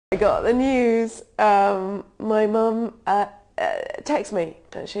I got the news. My mum texted me,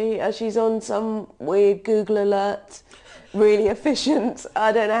 actually, as she's on some weird Google alert, really efficient.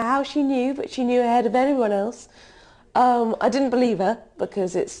 I don't know how she knew, but she knew ahead of anyone else. I didn't believe her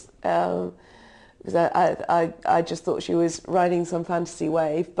because I just thought she was riding some fantasy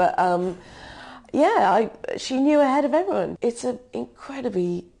wave. But yeah, she knew ahead of everyone. It's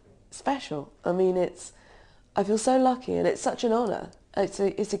incredibly special. I mean, I feel so lucky, and it's such an honour. It's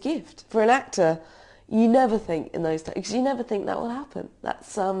a gift for an actor. You never think in those days, because you never think that will happen.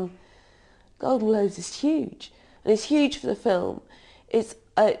 That's Golden Globes is huge, and it's huge for the film. It's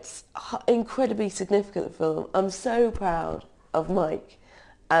incredibly significant film. I'm so proud of Mike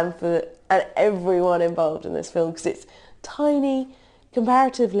and everyone involved in this film, because it's tiny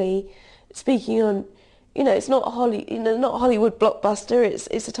comparatively speaking. On, it's not not a Hollywood blockbuster.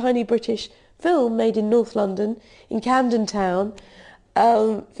 It's a tiny British film made in North London, in Camden Town.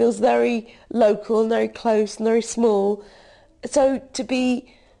 Feels very local and very close and very small. So to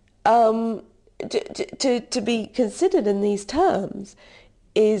be to be considered in these terms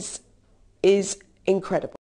is incredible.